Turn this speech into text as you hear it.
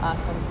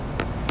Awesome.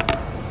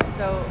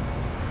 So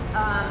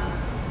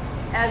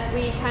as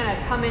we kind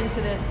of come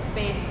into this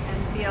space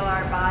and feel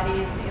our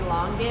bodies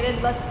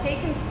elongated, let's take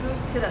and scoot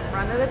to the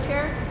front of the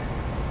chair.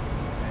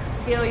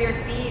 Feel your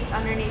feet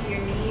underneath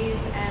your knees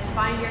and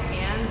find your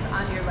hands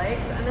on your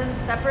legs, and then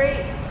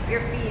separate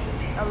your feet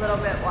a little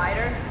bit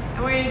wider.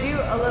 And we're going to do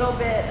a little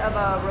bit of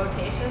a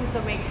rotation,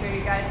 so make sure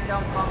you guys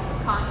don't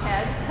conk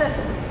heads.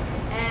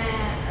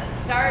 And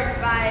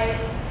start by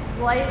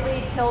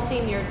slightly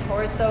tilting your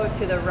torso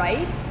to the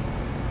right,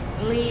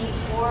 lean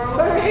forward,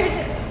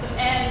 and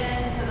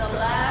then to the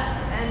left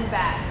and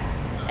back.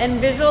 And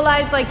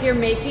visualize like you're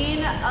making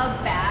a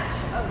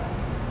batch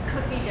of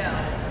cookie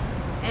dough,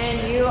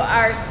 and you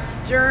are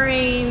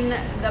stirring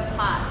the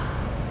pot,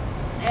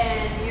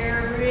 and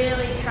you're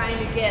really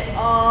trying to get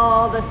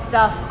all the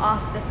stuff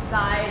off the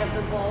side of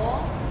the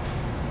bowl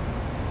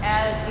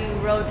as you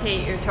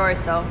rotate your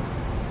torso.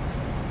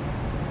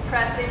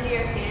 Press into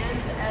your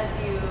hands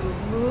as you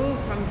move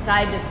from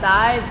side to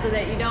side so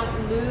that you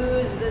don't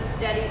lose the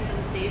steady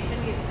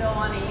sensation. You still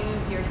want to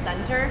use your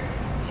center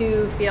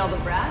to feel the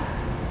breath.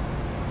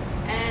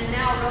 And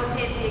now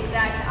rotate the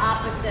exact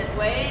opposite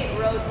way,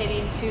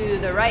 rotating to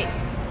the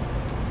right.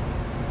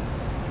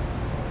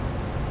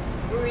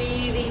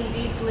 Breathing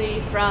deeply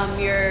from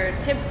your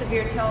tips of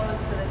your toes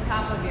to the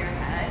top of your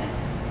head.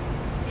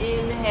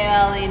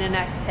 Inhaling and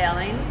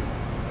exhaling.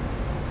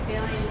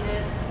 Feeling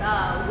this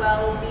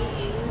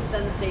well-being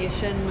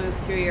sensation move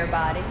through your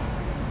body.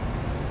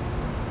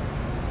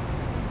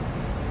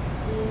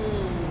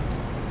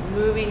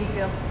 Moving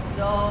feels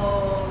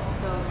so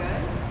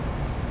good.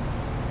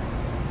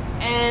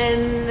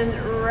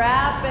 And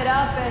wrap it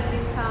up as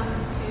you come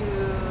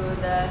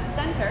to the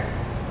center.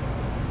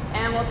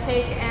 And we'll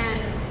take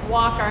and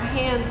walk our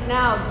hands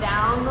now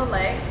down the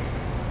legs.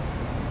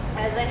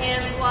 As the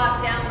hands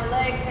walk down the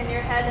legs and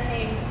your head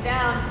hangs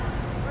down,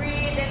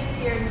 breathe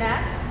into your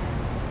neck.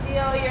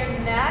 Feel your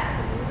neck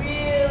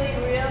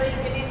really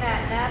getting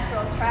that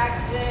natural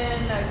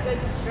traction, a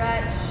good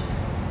stretch.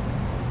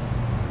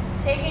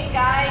 Take and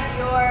guide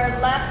your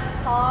left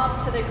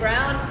palm to the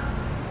ground.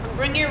 And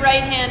bring your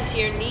right hand to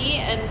your knee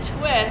and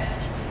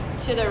twist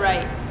to the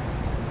right.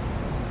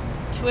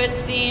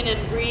 Twisting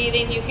and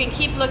breathing. You can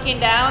keep looking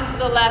down to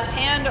the left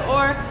hand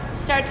or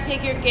start to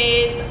take your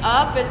gaze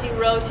up as you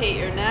rotate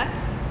your neck.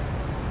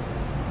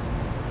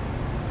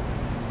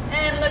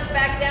 And look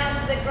back down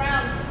to the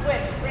ground.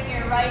 Switch. Bring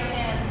your right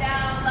hand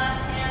down,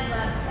 left hand,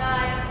 left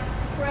thigh.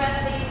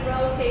 Pressing,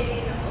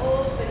 rotating,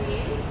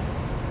 opening.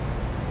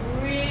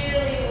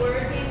 Really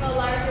working the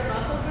larger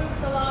muscle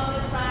groups along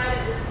the side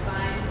of the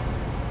spine.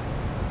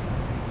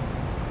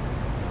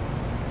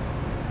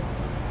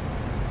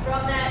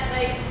 From that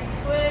nice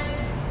twist,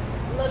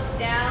 look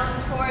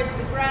down towards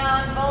the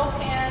ground, both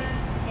hands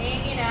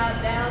hanging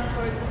out down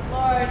towards the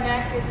floor.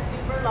 Neck is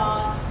super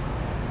long.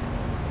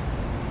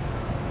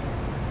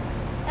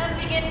 And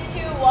begin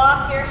to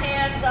walk your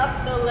hands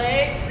up the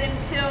legs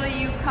until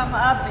you come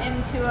up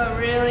into a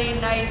really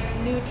nice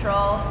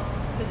neutral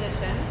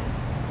position.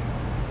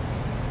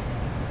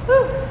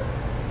 Whew.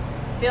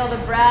 Feel the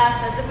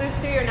breath as it moves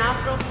through your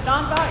nostrils.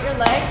 Stomp out your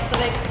legs so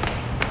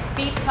that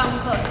feet come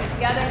closer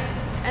together.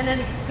 And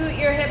then scoot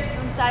your hips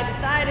from side to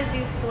side as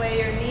you sway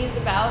your knees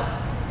about,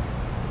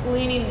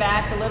 leaning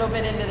back a little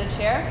bit into the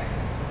chair.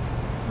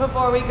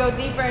 Before we go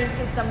deeper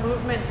into some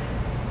movements,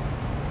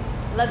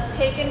 let's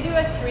take and do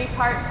a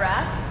 3-part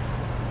breath.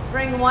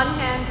 Bring one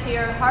hand to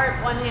your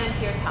heart, one hand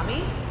to your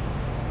tummy.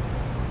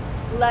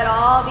 Let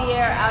all the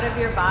air out of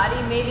your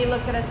body. Maybe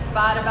look at a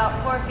spot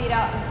about 4 feet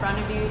out in front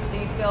of you so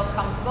you feel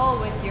comfortable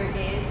with your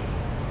gaze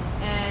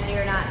and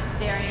you're not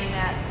staring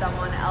at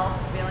someone else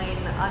feeling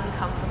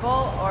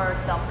uncomfortable or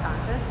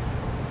self-conscious.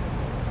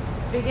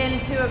 Begin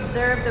to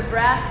observe the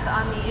breath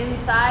on the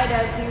inside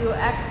as you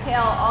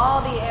exhale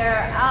all the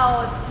air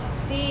out.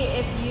 See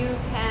if you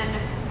can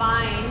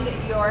find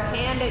your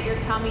hand at your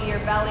tummy, your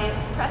belly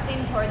is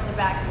pressing towards the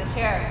back of the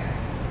chair.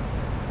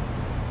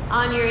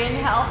 On your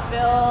inhale,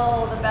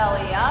 fill the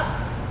belly up,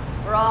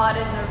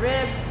 broaden the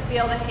ribs,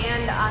 feel the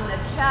hand on the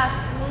chest,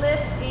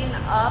 lifting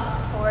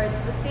up towards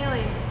the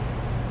ceiling.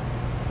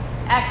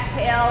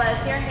 Exhale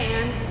as your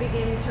hands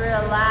begin to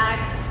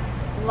relax,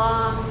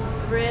 lungs,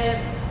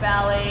 ribs,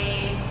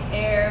 belly,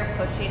 air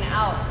pushing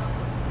out.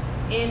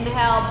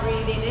 Inhale,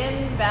 breathing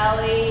in,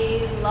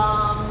 belly,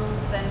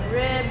 lungs, and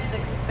ribs,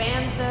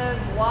 expansive,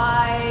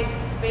 wide,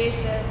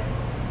 spacious.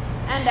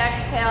 And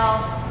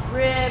exhale,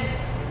 ribs,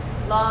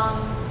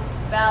 lungs,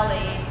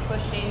 belly,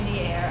 pushing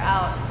the air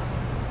out.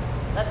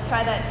 Let's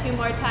try that 2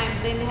 more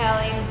times.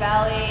 Inhaling,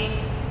 belly,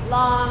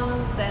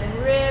 lungs, and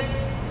ribs.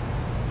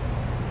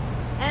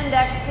 And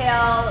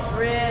exhale,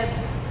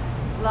 ribs,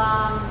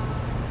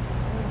 lungs,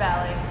 and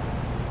belly.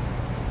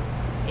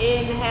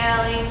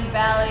 Inhaling,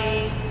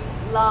 belly,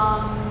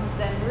 lungs,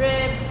 and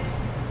ribs.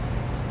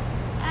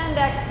 And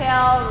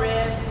exhale,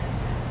 ribs,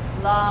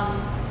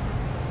 lungs,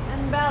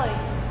 and belly.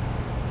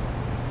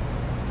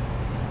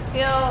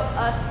 Feel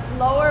a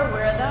slower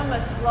rhythm,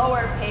 a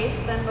slower pace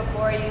than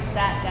before you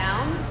sat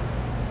down.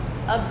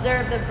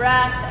 Observe the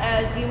breath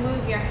as you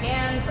move your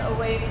hands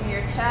away from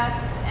your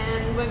chest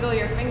and wiggle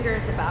your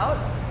fingers about.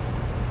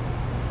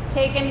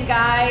 Take and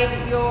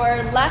guide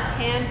your left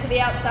hand to the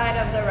outside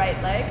of the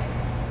right leg.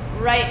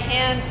 Right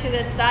hand to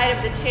the side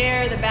of the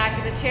chair, the back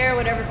of the chair,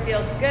 whatever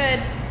feels good.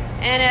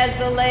 And as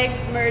the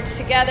legs merge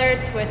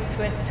together, twist,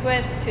 twist,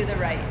 twist to the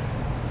right.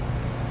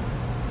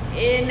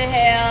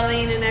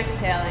 Inhaling and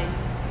exhaling.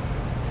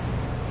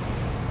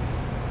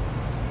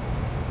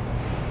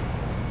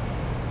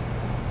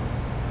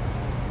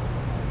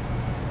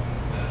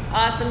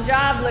 Awesome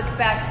job. Look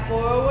back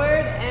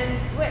forward and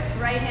switch.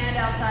 Right hand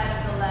outside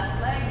of the left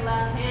leg.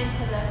 Left hand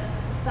to the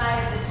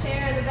side of the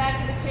chair, the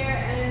back of the chair,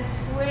 and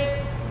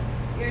twist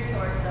your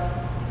torso.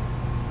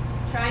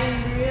 Try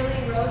and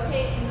really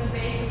rotate from the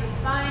base of the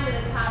spine to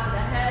the top of the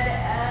head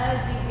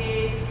as you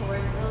gaze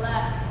towards the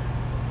left.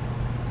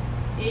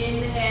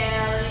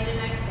 Inhaling and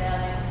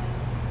exhaling.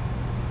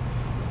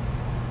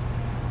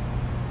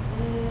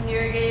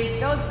 Your gaze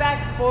goes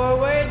back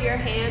forward. Your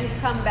hands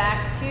come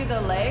back to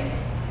the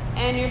legs.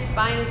 And your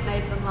spine is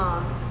nice and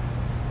long.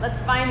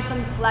 Let's find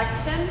some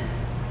flexion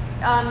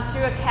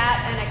through a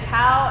cat and a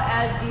cow.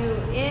 As you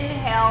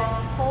inhale,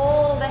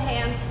 pull the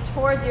hands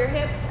towards your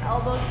hips,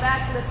 elbows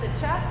back, lift the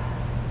chest.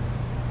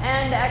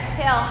 And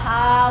exhale,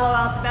 hollow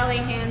out the belly,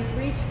 hands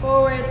reach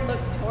forward,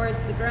 look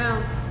towards the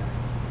ground.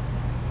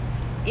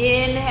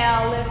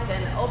 Inhale, lift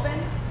and open.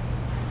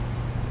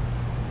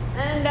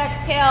 And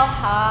exhale,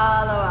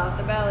 hollow out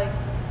the belly.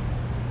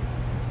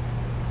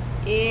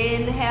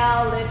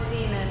 Inhale,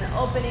 lifting and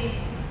opening.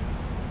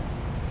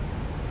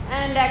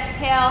 And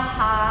exhale,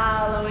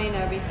 hollowing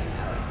everything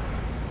out.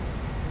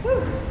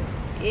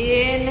 Whew.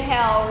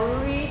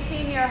 Inhale,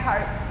 reaching your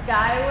heart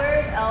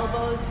skyward.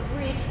 Elbows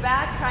reach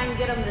back. Try and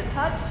get them to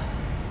touch.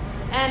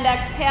 And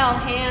exhale,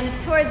 hands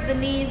towards the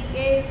knees.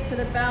 Gaze to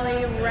the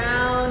belly.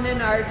 Round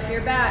and arch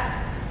your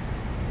back.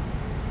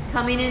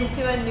 Coming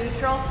into a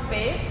neutral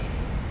space.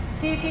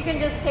 See if you can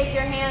just take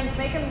your hands,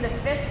 make them to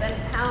fists,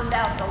 and pound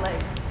out the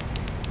legs.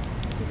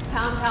 Just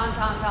pound, pound,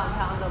 pound, pound,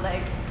 pound the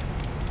legs.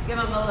 Give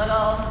them a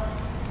little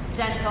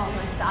gentle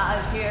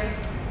massage here.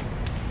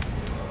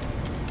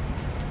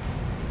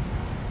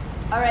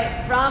 All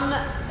right, from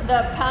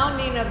the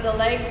pounding of the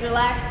legs,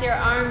 relax your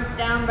arms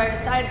down by your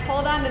sides.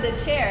 Hold on to the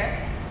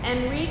chair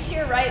and reach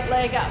your right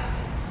leg up.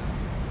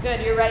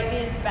 Good, your right knee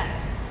is bent.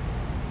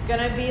 It's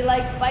gonna be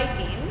like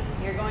biking.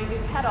 You're going to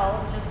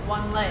pedal just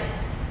one leg.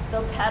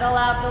 So pedal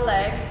out the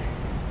leg.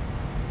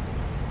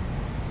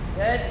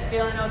 Good,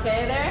 feeling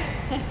okay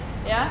there?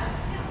 Yeah?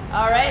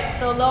 All right,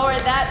 so lower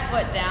that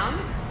foot down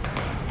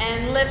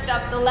and lift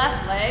up the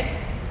left leg.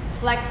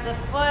 Flex the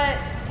foot,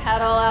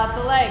 pedal out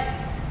the leg.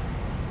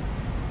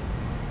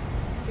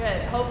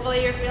 Good,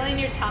 hopefully you're feeling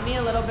your tummy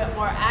a little bit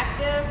more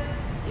active.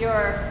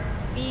 Your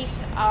feet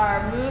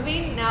are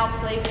moving, now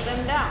place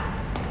them down.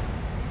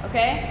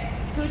 Okay,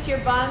 scoot your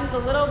buns a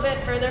little bit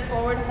further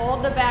forward,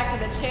 hold the back of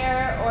the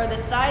chair or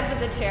the sides of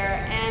the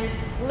chair and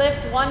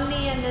lift one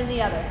knee and then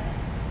the other.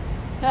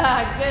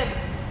 Good.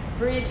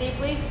 Breathe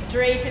deeply,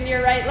 straighten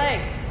your right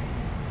leg.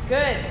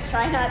 Good.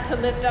 Try not to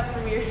lift up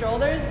from your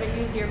shoulders, but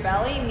use your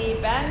belly, knee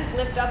bends,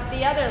 lift up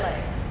the other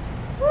leg.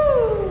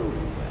 Woo!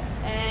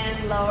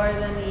 And lower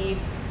the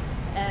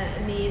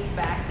knees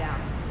back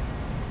down.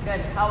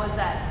 Good. How was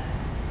that?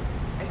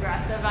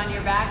 Aggressive on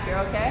your back? You're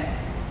okay?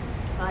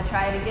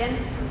 Try it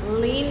again.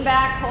 Lean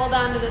back, hold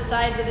on to the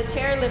sides of the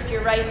chair, lift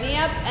your right knee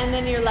up, and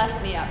then your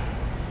left knee up.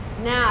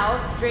 Now,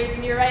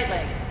 straighten your right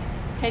leg.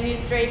 Can you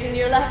straighten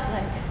your left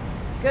leg?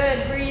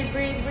 Good, breathe,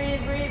 breathe,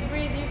 breathe, breathe,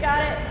 breathe, you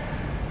got it.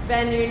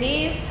 Bend your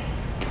knees,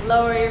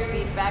 lower your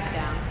feet back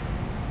down.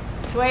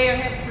 Sway your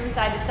hips from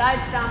side to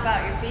side, stomp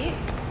out your feet.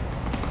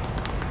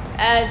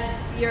 As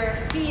your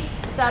feet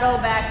settle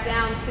back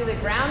down to the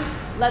ground,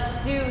 let's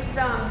do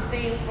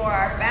something for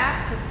our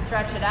back to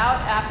stretch it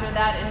out after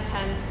that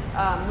intense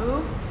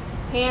move.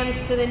 Hands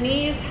to the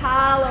knees,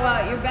 hollow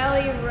out your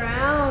belly,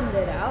 round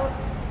it out.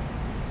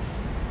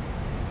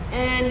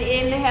 And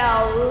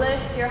inhale,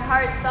 lift your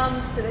heart,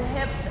 thumbs to the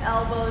hips,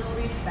 elbows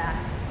reach back.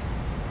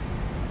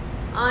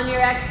 On your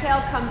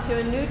exhale, come to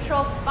a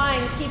neutral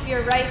spine. Keep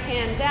your right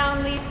hand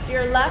down, lift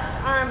your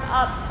left arm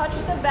up, touch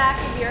the back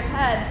of your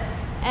head,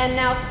 and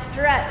now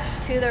stretch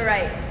to the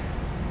right.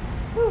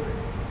 Whew.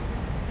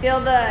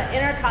 Feel the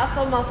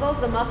intercostal muscles,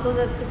 the muscles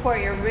that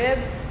support your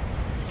ribs,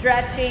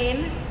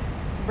 stretching,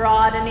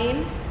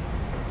 broadening.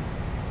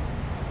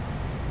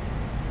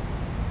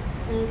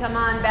 And come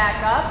on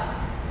back up.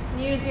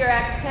 Use your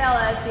exhale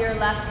as your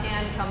left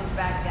hand comes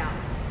back down.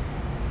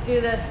 Let's do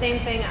the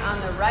same thing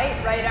on the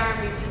right. Right arm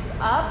reaches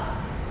up.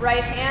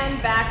 Right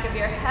hand, back of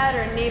your head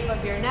or nape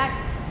of your neck.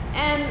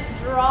 And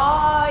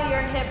draw your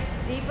hips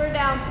deeper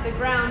down to the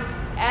ground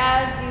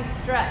as you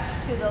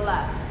stretch to the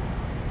left.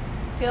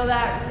 Feel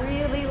that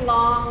really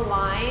long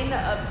line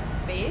of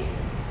space.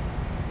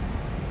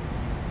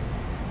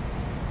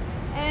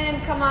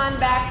 And come on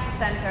back to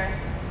center.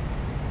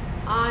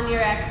 On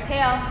your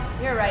exhale,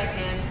 your right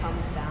hand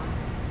comes down.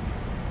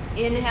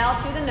 Inhale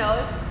through the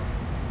nose.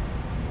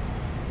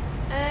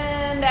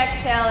 And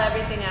exhale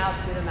everything out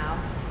through the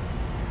mouth.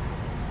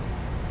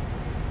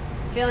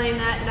 Feeling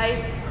that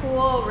nice,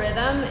 cool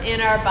rhythm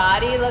in our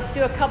body. Let's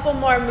do a couple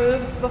more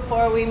moves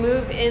before we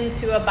move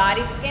into a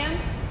body scan,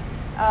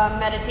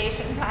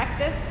 meditation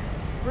practice.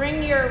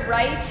 Bring your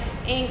right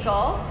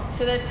ankle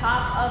to the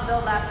top of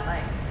the left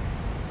leg.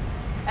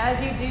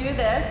 As you do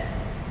this,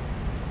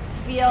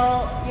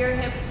 feel your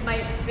hips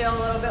might feel a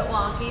little bit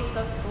wonky,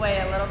 so sway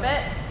a little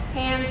bit.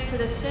 Hands to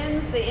the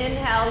shins. The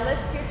inhale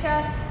lifts your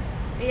chest.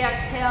 The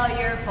exhale,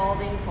 you're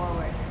folding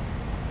forward.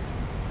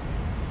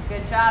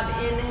 Good job.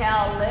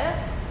 Inhale,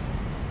 lift.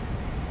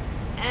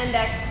 And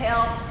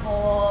exhale,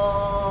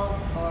 fold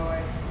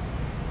forward.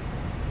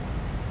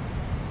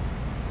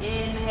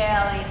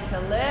 Inhaling to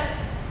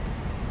lift.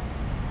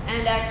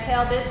 And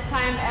exhale this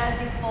time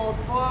as you fold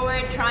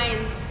forward. Try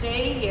and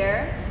stay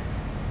here.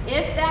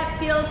 If that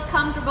feels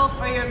comfortable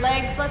for your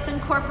legs, let's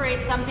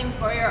incorporate something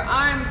for your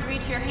arms.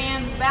 Reach your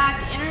hands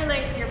back,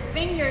 interlace your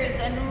fingers,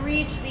 and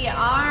reach the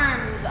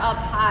arms up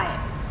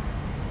high.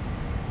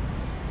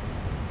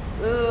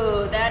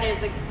 Ooh, that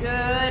is a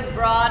good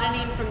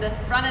broadening from the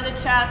front of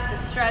the chest, a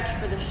stretch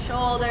for the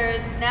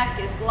shoulders, neck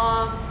is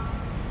long.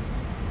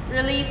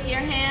 Release your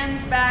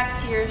hands back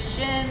to your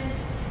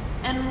shins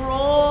and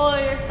roll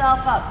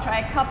yourself up. Try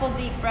a couple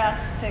deep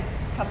breaths to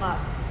come up.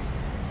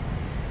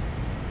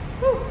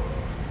 Whew.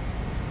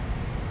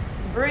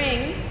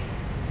 Bring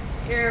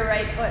your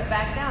right foot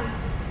back down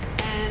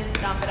and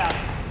stomp it out.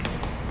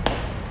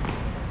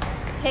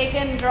 Take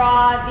and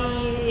draw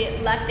the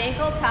left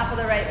ankle, top of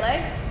the right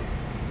leg.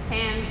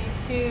 Hands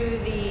to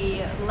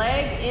the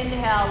leg.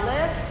 Inhale,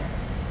 lift.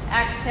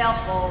 Exhale,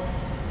 fold.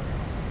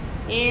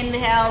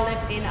 Inhale,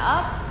 lifting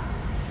up.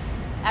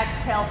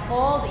 Exhale,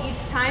 fold. Each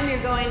time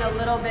you're going a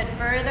little bit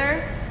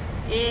further.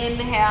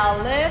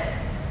 Inhale,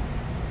 lift.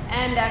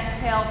 And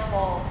exhale,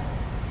 fold.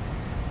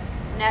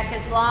 Neck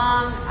is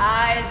long,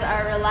 eyes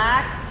are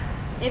relaxed.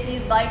 If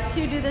you'd like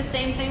to, do the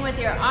same thing with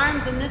your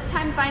arms, and this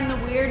time find the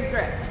weird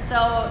grip.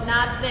 So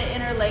not the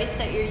interlace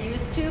that you're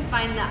used to,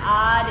 find the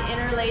odd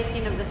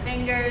interlacing of the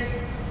fingers.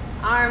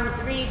 Arms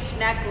reach,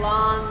 neck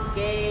long,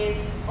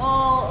 gaze full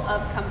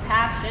of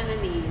compassion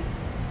and ease.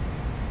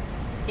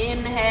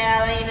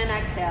 Inhaling and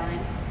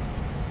exhaling.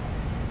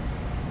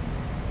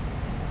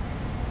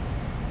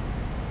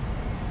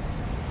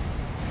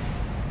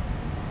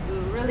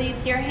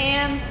 Release your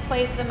hands,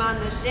 place them on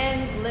the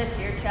shins, lift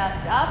your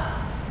chest up,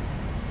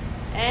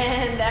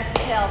 and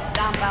exhale,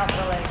 stomp out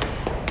the legs.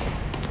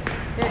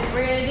 Good.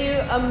 We're going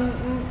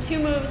to do 2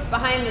 moves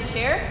behind the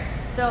chair.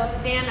 So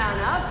stand on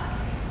up.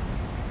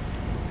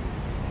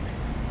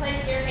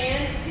 Place your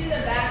hands to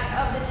the back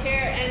of the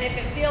chair, and if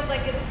it feels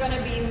like it's going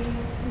to be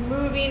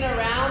moving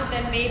around,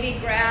 then maybe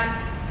grab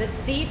the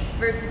seat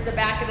versus the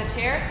back of the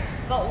chair.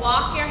 But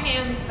walk your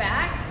hands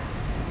back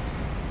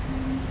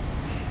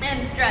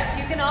and stretch.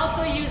 You can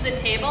also use a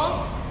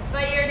table,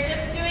 but you're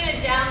just doing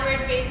a downward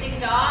facing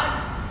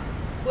dog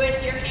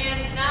with your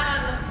hands not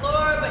on the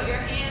floor, but your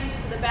hands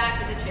to the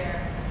back of the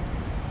chair.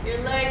 Your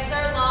legs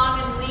are long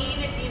and lean.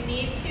 If you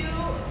need to,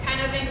 kind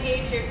of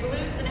engage your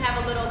glutes and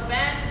have a little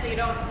bend so you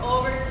don't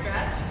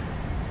overstretch.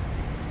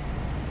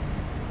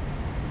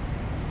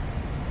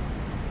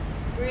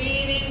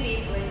 Breathing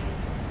deeply.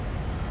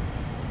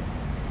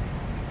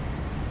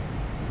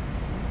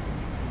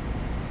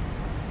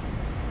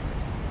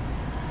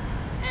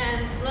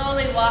 And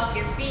slowly walk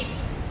your feet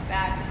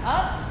back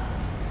up.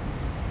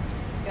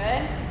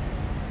 Good.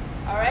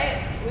 All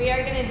right, we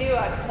are going to do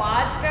a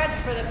quad stretch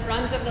for the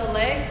front of the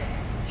legs.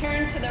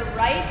 Turn to the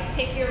right,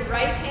 take your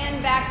right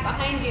hand back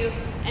behind you,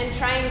 and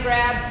try and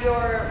grab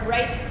your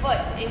right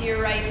foot in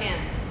your right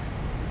hand.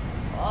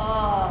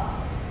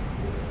 Oh,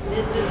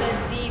 this is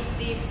a deep,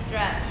 deep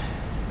stretch.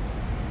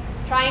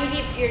 Try and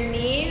keep your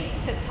knees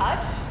to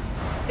touch,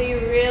 so you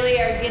really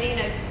are getting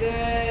a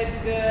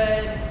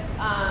good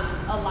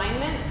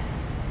alignment.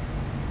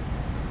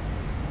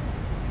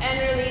 And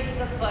release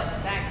the foot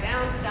back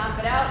down, stomp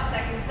it out.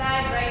 Second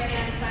side, right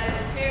hand side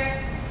of the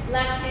chair.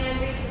 Left hand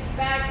reaches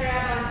back,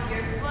 grab onto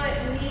your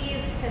foot,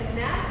 knees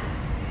connect.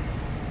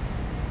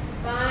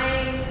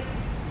 Spine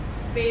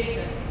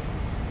spacious.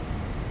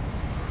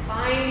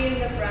 Finding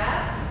the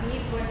breath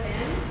deep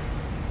within.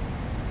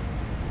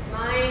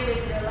 Mind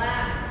is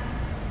relaxed.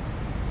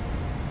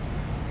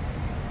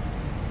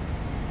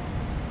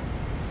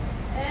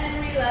 And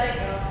we let it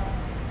go.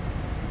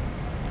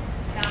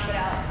 Stomp it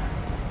out.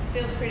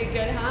 Feels pretty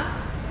good, huh?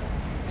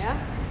 Yeah?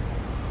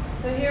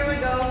 So here we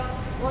go.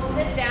 We'll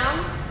sit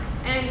down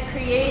and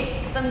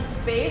create some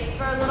space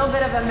for a little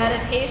bit of a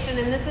meditation.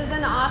 And this is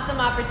an awesome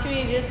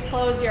opportunity to just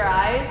close your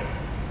eyes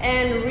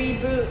and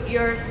reboot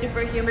your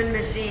superhuman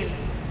machine.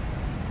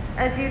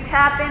 As you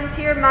tap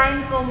into your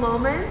mindful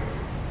moment,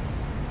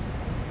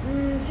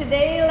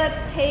 today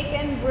let's take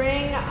and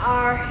bring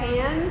our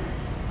hands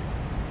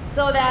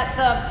so that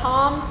the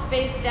palms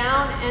face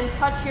down and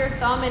touch your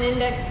thumb and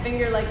index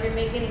finger like you're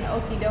making an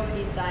okie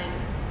dokie sign.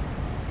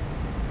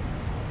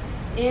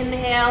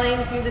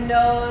 Inhaling through the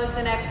nose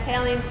and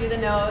exhaling through the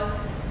nose.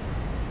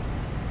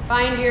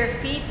 Find your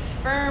feet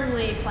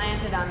firmly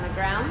planted on the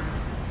ground.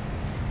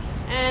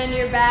 And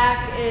your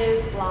back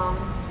is long.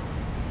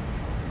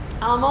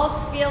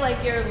 Almost feel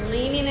like you're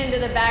leaning into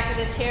the back of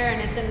the chair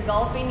and it's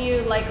engulfing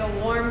you like a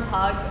warm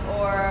hug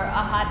or a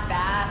hot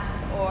bath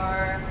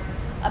or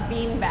a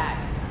beanbag.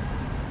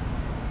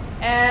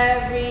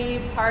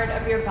 Every part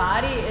of your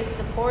body is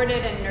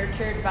supported and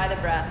nurtured by the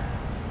breath.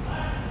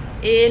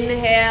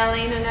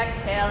 Inhaling and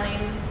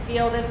exhaling,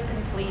 feel this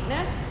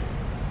completeness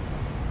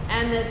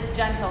and this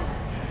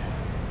gentleness.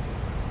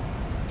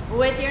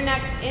 With your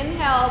next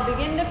inhale,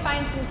 begin to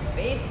find some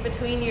space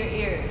between your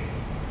ears.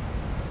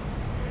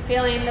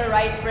 Feeling the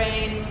right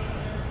brain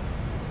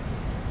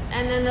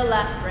and then the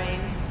left brain.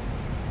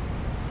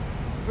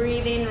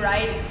 Breathing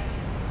right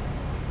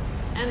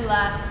and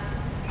left,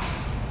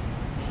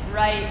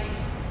 right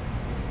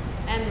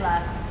and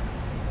left,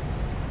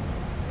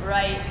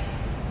 right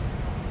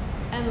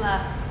and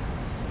left.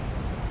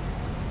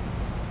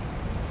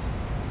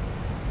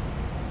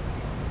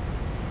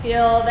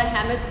 Feel the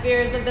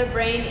hemispheres of the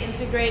brain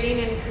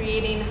integrating and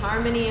creating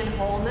harmony and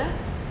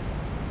wholeness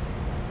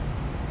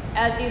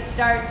as you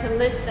start to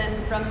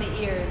listen from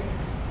the ears.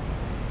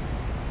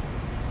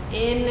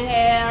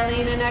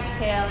 Inhaling and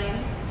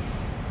exhaling.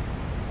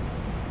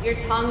 Your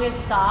tongue is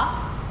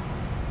soft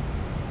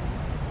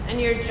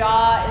and your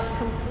jaw is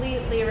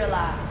completely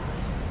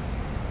relaxed.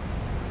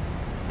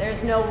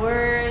 There's no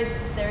words,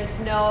 there's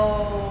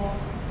no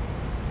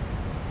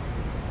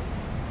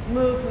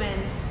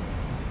movement.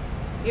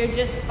 You're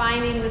just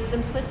finding the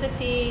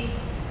simplicity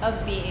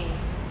of being.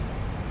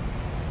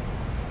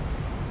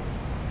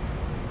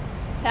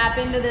 Tap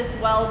into this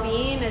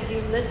well-being as you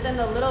listen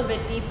a little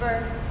bit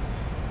deeper.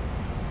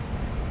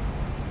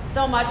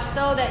 So much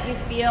so that you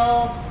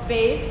feel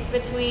space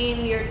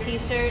between your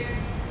t-shirt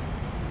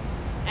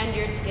and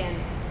your skin.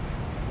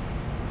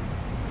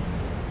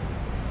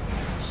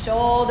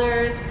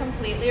 Shoulders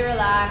completely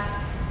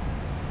relaxed.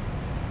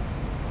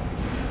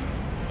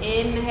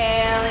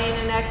 Inhaling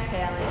and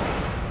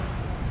exhaling.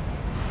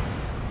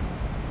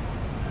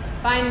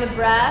 Find the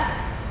breath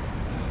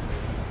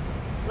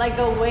like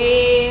a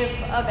wave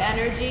of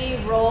energy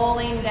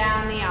rolling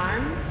down the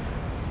arms,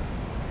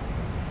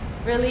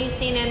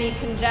 releasing any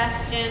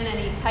congestion,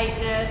 any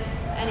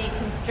tightness, any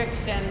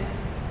constriction,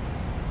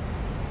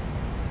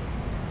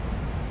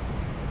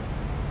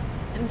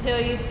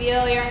 until you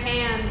feel your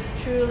hands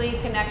truly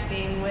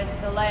connecting with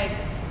the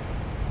legs.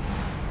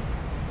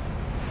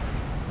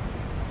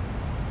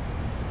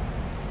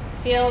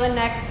 Feel the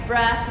next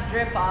breath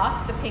drip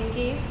off the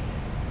pinkies.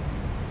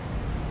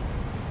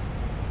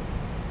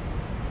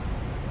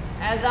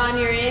 As on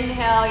your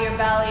inhale, your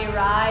belly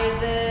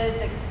rises,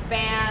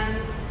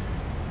 expands.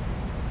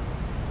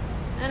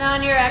 And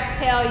on your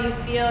exhale, you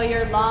feel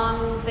your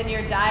lungs and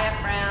your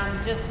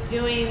diaphragm just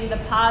doing the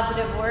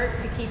positive work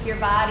to keep your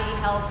body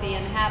healthy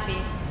and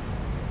happy.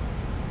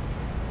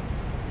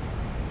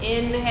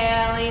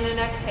 Inhaling and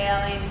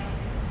exhaling.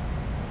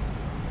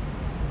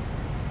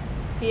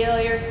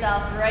 Feel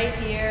yourself right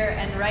here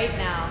and right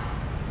now,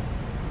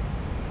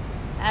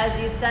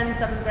 as you send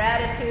some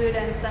gratitude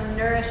and some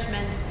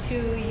nourishment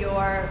to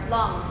your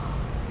lungs.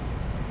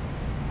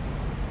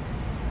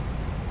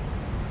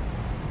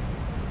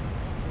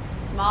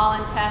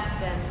 Small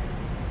intestine,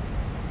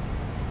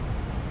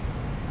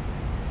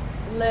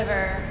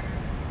 liver,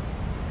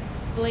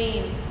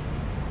 spleen,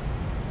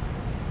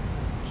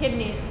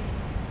 kidneys,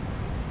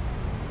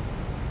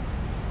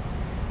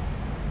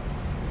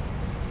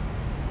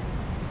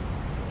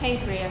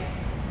 pancreas.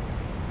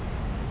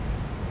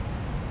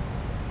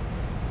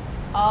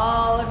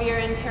 All of your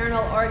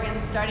internal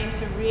organs starting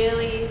to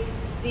really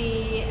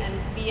see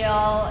and feel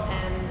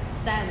and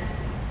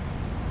sense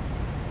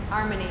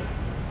harmony.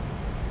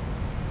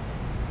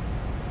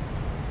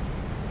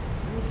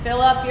 And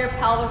fill up your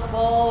pelvic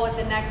bowl with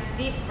the next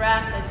deep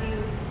breath as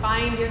you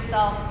find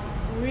yourself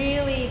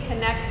really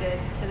connected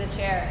to the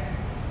chair,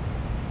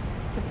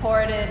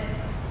 supported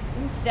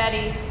and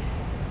steady.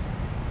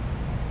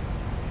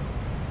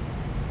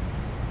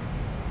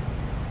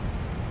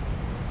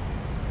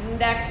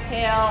 And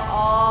exhale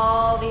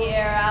all the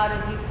air out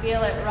as you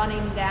feel it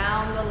running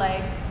down the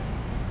legs,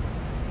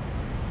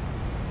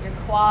 your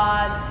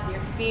quads, your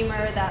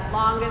femur, that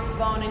longest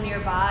bone in your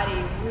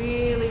body,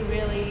 really,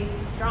 really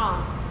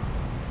strong,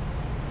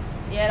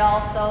 yet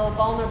also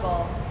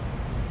vulnerable.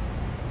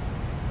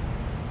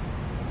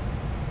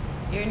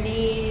 Your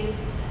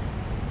knees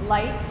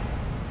light,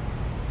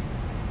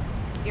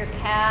 your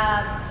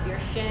calves, your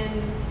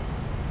shins.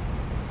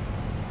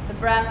 The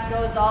breath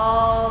goes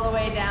all the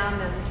way down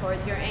them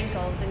towards your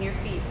ankles and your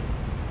feet.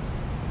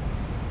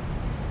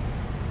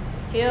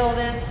 Feel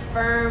this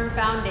firm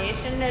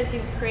foundation as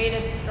you've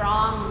created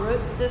strong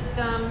root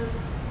systems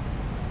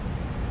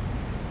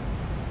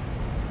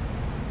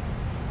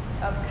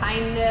of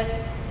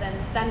kindness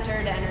and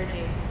centered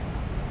energy.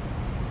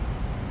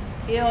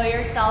 Feel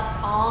yourself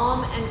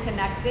calm and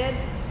connected,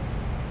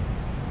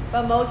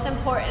 but most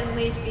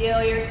importantly,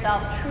 feel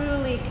yourself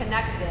truly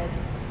connected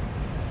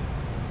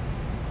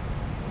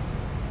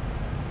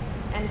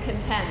and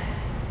content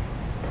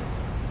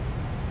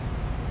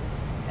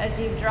as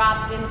you've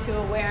dropped into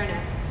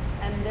awareness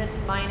and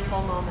this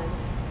mindful moment.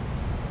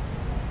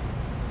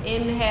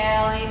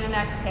 Inhaling and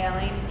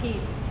exhaling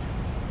peace.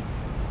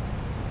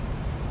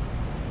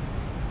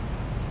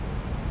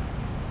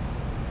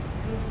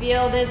 And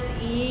feel this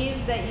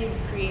ease that you've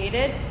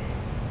created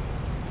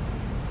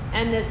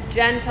and this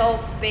gentle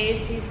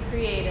space you've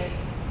created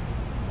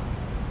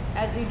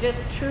as you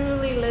just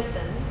truly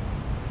listen.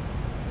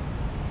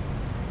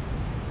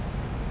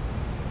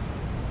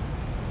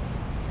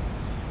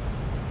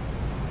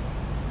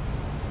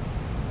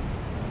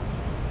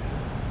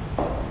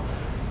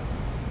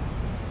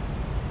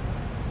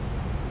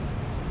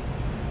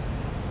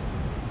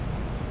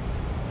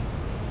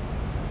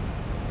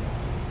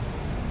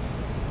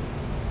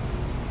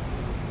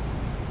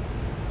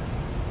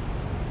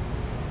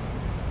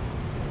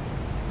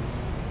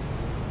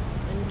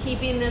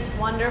 Keeping this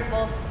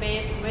wonderful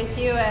space with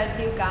you as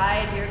you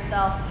guide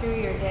yourself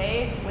through your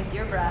day with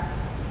your breath.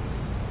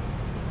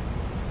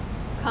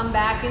 Come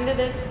back into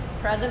this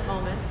present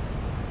moment.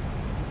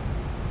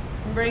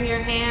 And bring your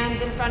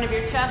hands in front of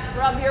your chest.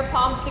 Rub your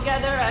palms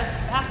together as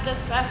fast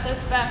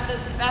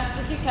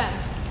as you can.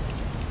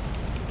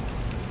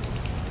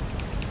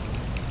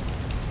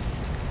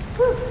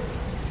 Whew.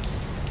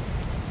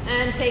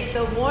 And take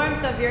the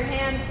warmth of your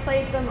hands,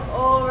 place them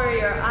over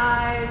your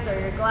eyes or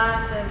your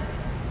glasses,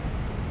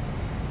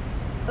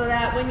 so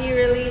that when you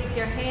release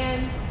your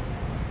hands,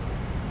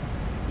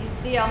 you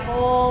see a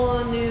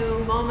whole new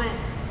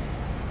moment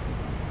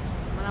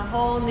and a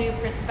whole new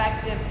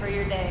perspective for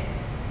your day.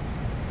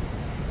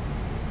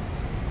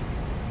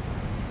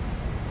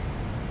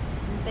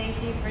 And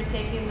thank you for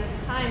taking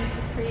this time to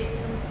create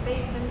some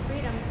space and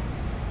freedom.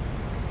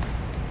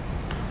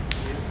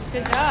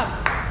 Good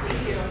job.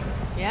 Thank you.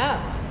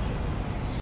 Yeah.